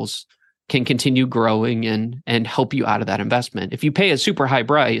fundamentals can continue growing and help you out of that investment. If you pay a super high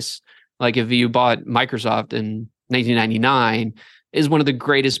price, like if you bought Microsoft in 1999, is one of the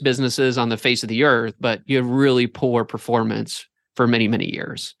greatest businesses on the face of the earth, but you have really poor performance for many, many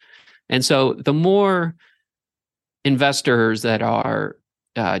years. And so the more investors that are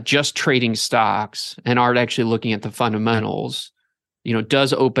just trading stocks and aren't actually looking at the fundamentals,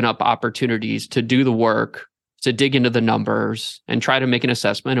 does open up opportunities to do the work, to dig into the numbers and try to make an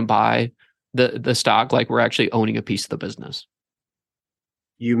assessment and buy the stock like we're actually owning a piece of the business.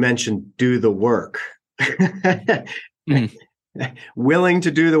 You mentioned do the work. Mm. Willing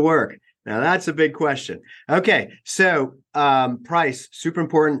to do the work. Now that's a big question. Okay, so price, super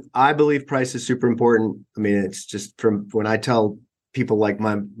important. I believe price is super important. I mean, it's just from when I tell people like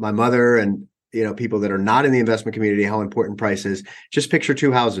my mother and people that are not in the investment community how important price is. Just picture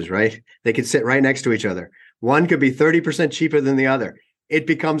two houses, right? They could sit right next to each other. One could be 30% cheaper than the other. It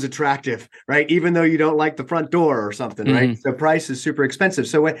becomes attractive, right? Even though you don't like the front door or something, right? So price is super expensive.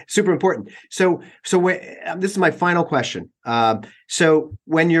 So super important. So this is my final question. So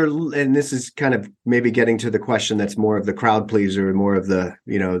when you're, and this is kind of maybe getting to the question that's more of the crowd pleaser, more of the,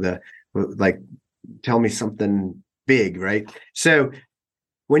 like, tell me something big, right? So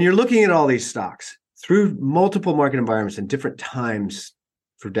when you're looking at all these stocks through multiple market environments and different times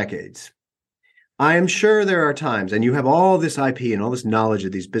for decades, I am sure there are times, and you have all this IP and all this knowledge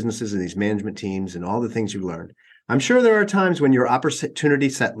of these businesses and these management teams and all the things you've learned. I'm sure there are times when your opportunity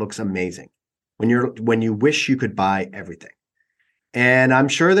set looks amazing, when you wish you could buy everything. And I'm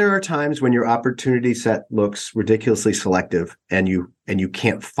sure there are times when your opportunity set looks ridiculously selective and you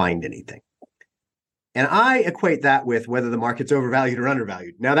can't find anything. And I equate that with whether the market's overvalued or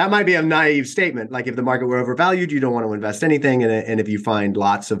undervalued. Now, that might be a naive statement. Like if the market were overvalued, you don't want to invest anything. And if you find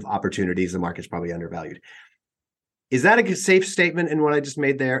lots of opportunities, the market's probably undervalued. Is that a safe statement in what I just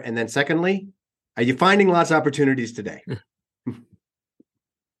made there? And then secondly, are you finding lots of opportunities today?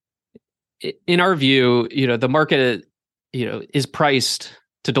 In our view, the market, is priced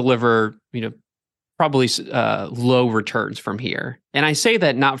to deliver, probably low returns from here. And I say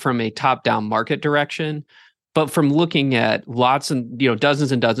that not from a top-down market direction, but from looking at lots and,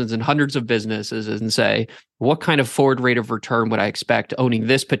 dozens and dozens and hundreds of businesses and say, what kind of forward rate of return would I expect owning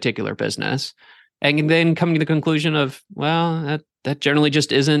this particular business? And then coming to the conclusion of, well, that generally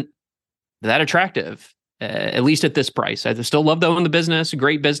just isn't that attractive, at least at this price. I still love to own the business,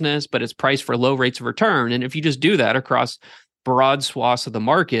 great business, but it's priced for low rates of return. And if you just do that across broad swaths of the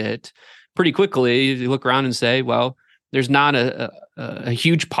market, pretty quickly, you look around and say, well, there's not a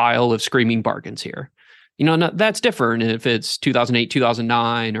huge pile of screaming bargains here. That's different if it's 2008,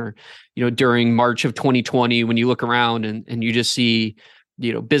 2009, or, during March of 2020, when you look around and you just see,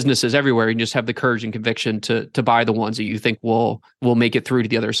 businesses everywhere, and just have the courage and conviction to buy the ones that you think will make it through to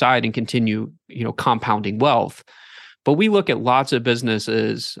the other side and continue, compounding wealth. But we look at lots of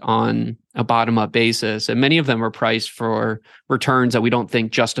businesses on a bottom-up basis, and many of them are priced for returns that we don't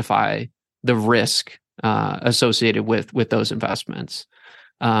think justify the risk associated with those investments.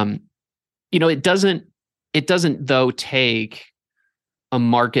 It doesn't though take a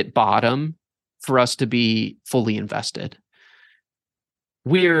market bottom for us to be fully invested.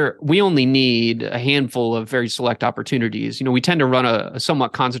 We only need a handful of very select opportunities. We tend to run a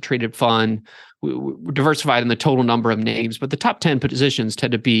somewhat concentrated fund. We're diversified in the total number of names, but the top 10 positions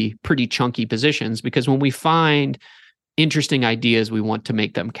tend to be pretty chunky positions because when we find interesting ideas, we want to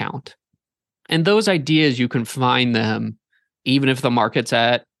make them count. And those ideas, you can find them even if the market's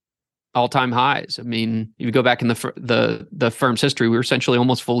at all-time highs. I mean, if you go back in the firm's history, we were essentially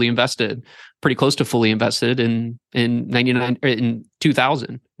almost fully invested, pretty close to fully invested in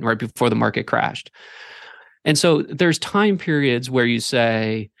 2000, right before the market crashed. And so there's time periods where you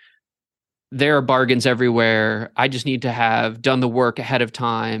say, there are bargains everywhere. I just need to have done the work ahead of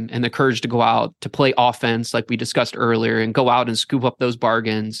time and the courage to go out to play offense, like we discussed earlier, and go out and scoop up those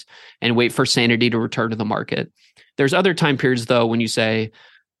bargains and wait for sanity to return to the market. There's other time periods, though, when you say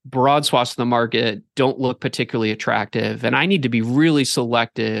broad swaths of the market don't look particularly attractive, and I need to be really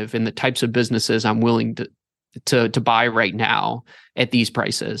selective in the types of businesses I'm willing to buy right now at these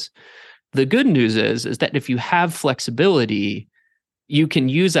prices. The good news is that if you have flexibility, you can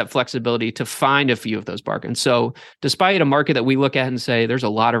use that flexibility to find a few of those bargains. So despite a market that we look at and say there's a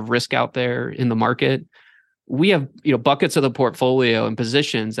lot of risk out there in the market, we have buckets of the portfolio and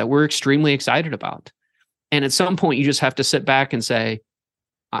positions that we're extremely excited about. And at some point, you just have to sit back and say,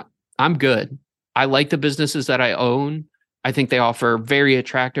 I'm good. I like the businesses that I own. I think they offer very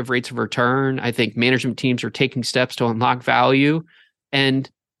attractive rates of return. I think management teams are taking steps to unlock value. And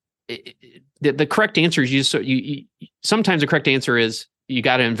the correct answer is sometimes the correct answer is you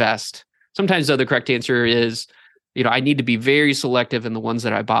got to invest. Sometimes though, the correct answer is, I need to be very selective in the ones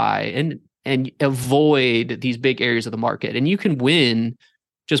that I buy and avoid these big areas of the market. And you can win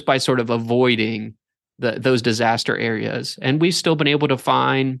just by sort of avoiding those disaster areas. And we've still been able to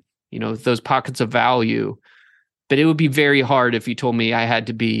find, those pockets of value. But it would be very hard if you told me I had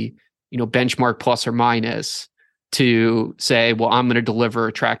to be, benchmark plus or minus to say, well, I'm going to deliver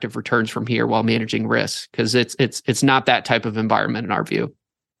attractive returns from here while managing risk, because it's not that type of environment in our view.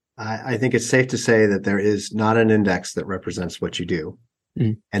 I think it's safe to say that there is not an index that represents what you do,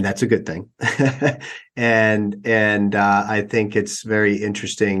 and that's a good thing. and I think it's very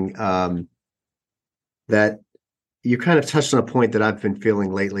interesting that you kind of touched on a point that I've been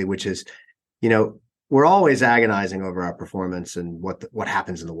feeling lately, which is, we're always agonizing over our performance and what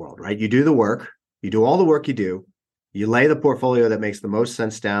happens in the world, right? You do the work, you do all the work you do, you lay the portfolio that makes the most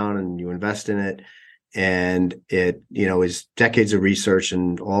sense down and you invest in it. And it, is decades of research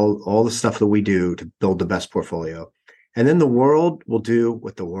and all the stuff that we do to build the best portfolio. And then the world will do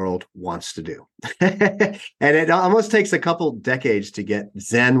what the world wants to do. And it almost takes a couple decades to get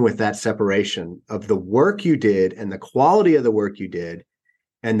zen with that separation of the work you did and the quality of the work you did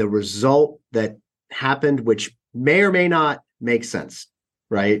and the result that happened, which may or may not make sense,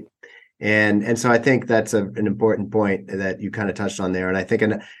 right? And so I think that's an important point that you kind of touched on there. And I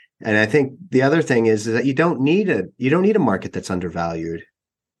think the other thing is that you don't need a market that's undervalued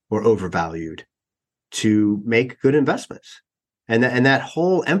or overvalued to make good investments. And that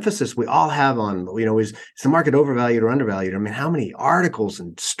whole emphasis we all have on, is the market overvalued or undervalued? I mean, how many articles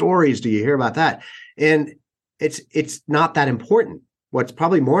and stories do you hear about that? And it's not that important. What's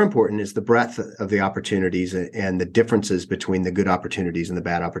probably more important is the breadth of the opportunities and the differences between the good opportunities and the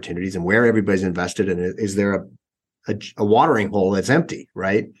bad opportunities and where everybody's invested. And is there a watering hole that's empty,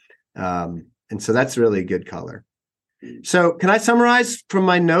 right? And so that's really a good color. So can I summarize from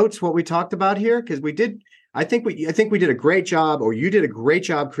my notes what we talked about here? Because I think we did a great job, or you did a great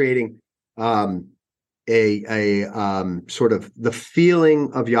job creating a sort of the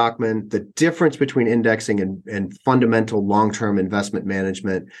feeling of Yacktman, the difference between indexing and fundamental long-term investment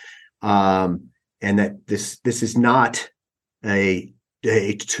management, and that this is not a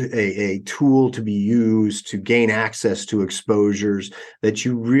tool to be used to gain access to exposures, that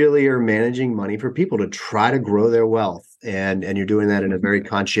you really are managing money for people to try to grow their wealth. And you're doing that in a very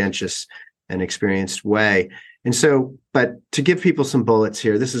conscientious and experienced way. And so, but to give people some bullets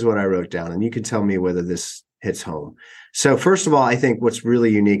here, this is what I wrote down, and you can tell me whether this hits home. So first of all, I think what's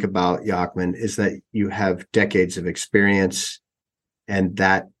really unique about Yacktman is that you have decades of experience, and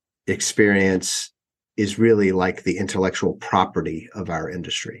that experience is really like the intellectual property of our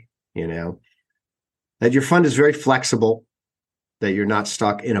industry, that your fund is very flexible, that you're not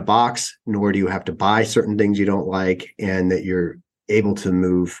stuck in a box, nor do you have to buy certain things you don't like, and that you're able to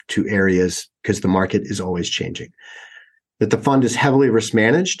move to areas because the market is always changing. That the fund is heavily risk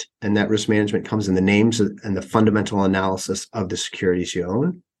managed, and that risk management comes in the names and the fundamental analysis of the securities you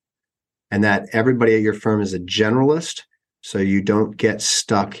own, and that everybody at your firm is a generalist, so you don't get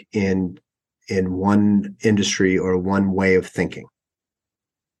stuck in one industry or one way of thinking.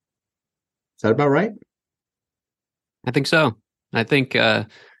 Is that about right? I think so. I think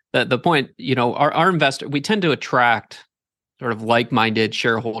the point, our investor, we tend to attract sort of like-minded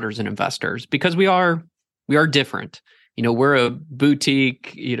shareholders and investors because we are different. We're a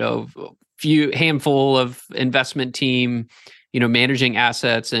boutique, few handful of investment team, managing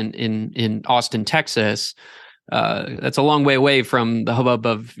assets in Austin, Texas. That's a long way away from the hubbub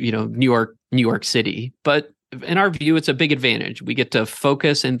of, New York City. But in our view, it's a big advantage. We get to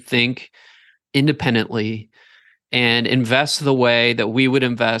focus and think independently and invest the way that we would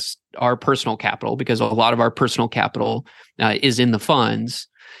invest our personal capital, because a lot of our personal capital is in the funds.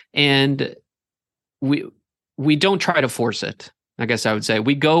 And we don't try to force it. I guess I would say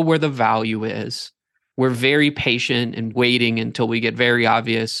we go where the value is. We're very patient and waiting until we get very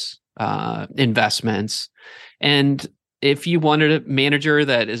obvious investments. And if you wanted a manager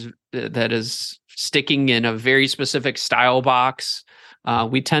that is sticking in a very specific style box,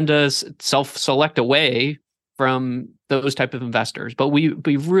 we tend to self-select away from those type of investors. But we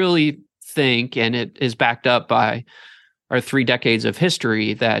really think, and it is backed up by our 3 decades of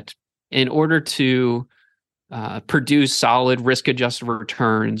history, that in order to produce solid risk-adjusted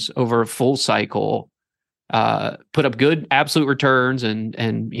returns over a full cycle, put up good absolute returns, and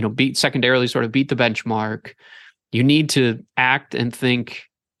beat the benchmark, you need to act and think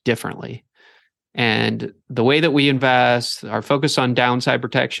differently. And the way that we invest, our focus on downside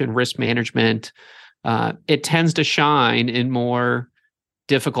protection, risk management, it tends to shine in more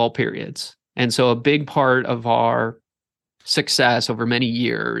difficult periods. And so a big part of our success over many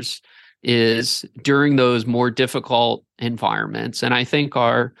years is during those more difficult environments. And I think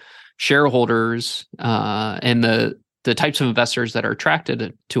our shareholders and the types of investors that are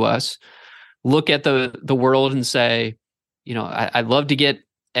attracted to us look at the world and say, I'd love to get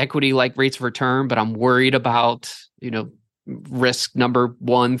equity like rates of return, but I'm worried about, risk number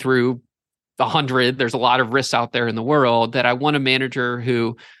 1 through 100. There's a lot of risks out there in the world that I want a manager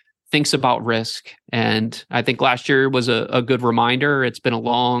who thinks about risk. And I think last year was a good reminder. It's been a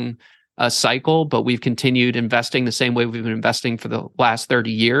long cycle, but we've continued investing the same way we've been investing for the last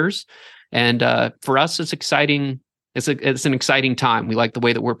 30 years. And for us, it's exciting. It's an exciting time. We like the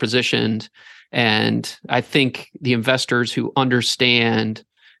way that we're positioned. And I think the investors who understand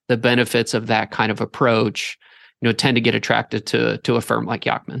the benefits of that kind of approach, tend to get attracted to a firm like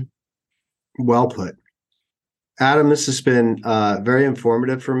Yacktman. Well put. Adam, this has been very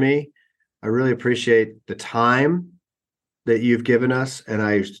informative for me. I really appreciate the time that you've given us. And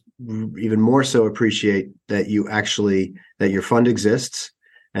I even more so appreciate that that your fund exists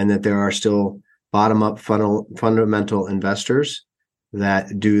and that there are still bottom-up fundamental investors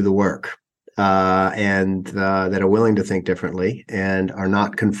that do the work and that are willing to think differently and are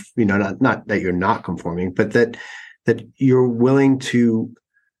not, not that you're not conforming, but that you're willing to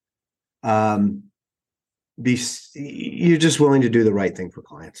you're just willing to do the right thing for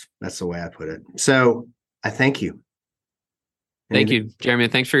clients. That's the way I put it. So I thank you. Thank you, Jeremy.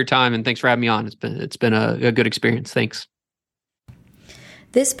 Thanks for your time and thanks for having me on. It's been a good experience. Thanks.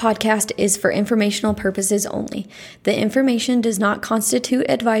 This podcast is for informational purposes only. The information does not constitute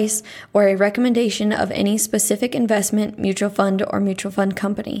advice or a recommendation of any specific investment, mutual fund, or mutual fund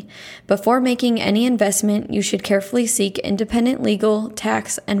company. Before making any investment, you should carefully seek independent legal,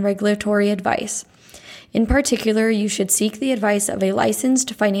 tax, and regulatory advice. In particular, you should seek the advice of a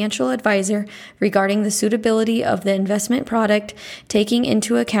licensed financial advisor regarding the suitability of the investment product, taking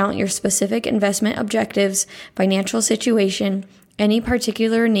into account your specific investment objectives, financial situation, any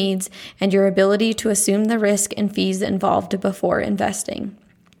particular needs, and your ability to assume the risk and fees involved before investing.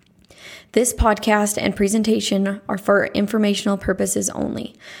 This podcast and presentation are for informational purposes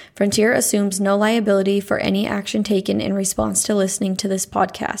only. Frontier assumes no liability for any action taken in response to listening to this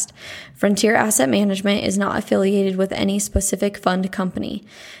podcast. Frontier Asset Management is not affiliated with any specific fund company.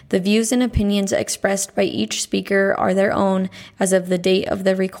 The views and opinions expressed by each speaker are their own as of the date of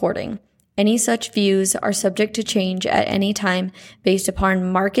the recording. Any such views are subject to change at any time based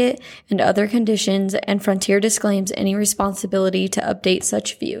upon market and other conditions, and Frontier disclaims any responsibility to update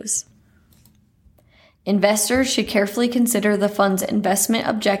such views. Investors should carefully consider the fund's investment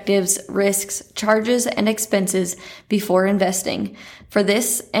objectives, risks, charges, and expenses before investing. For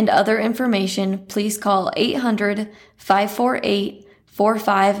this and other information, please call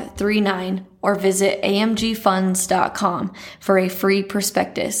 800-548-4539 or visit amgfunds.com for a free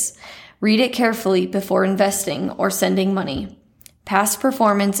prospectus. Read it carefully before investing or sending money. Past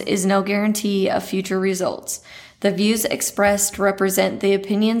performance is no guarantee of future results. The views expressed represent the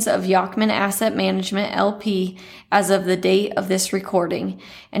opinions of Yacktman Asset Management LP as of the date of this recording,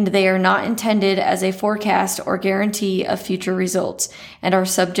 and they are not intended as a forecast or guarantee of future results and are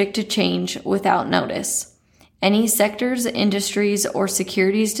subject to change without notice. Any sectors, industries, or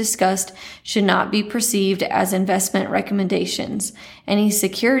securities discussed should not be perceived as investment recommendations. Any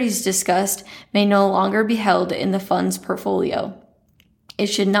securities discussed may no longer be held in the fund's portfolio. It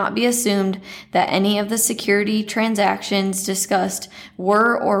should not be assumed that any of the security transactions discussed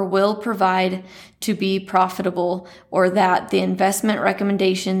were or will provide to be profitable, or that the investment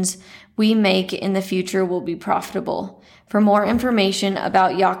recommendations we make in the future will be profitable. For more information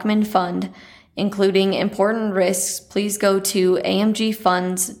about Yacktman Fund, including important risks, please go to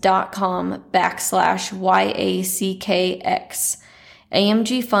amgfunds.com/YACKX.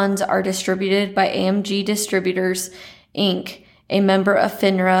 AMG funds are distributed by AMG Distributors, Inc., a member of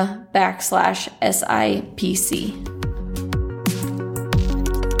FINRA /SIPC.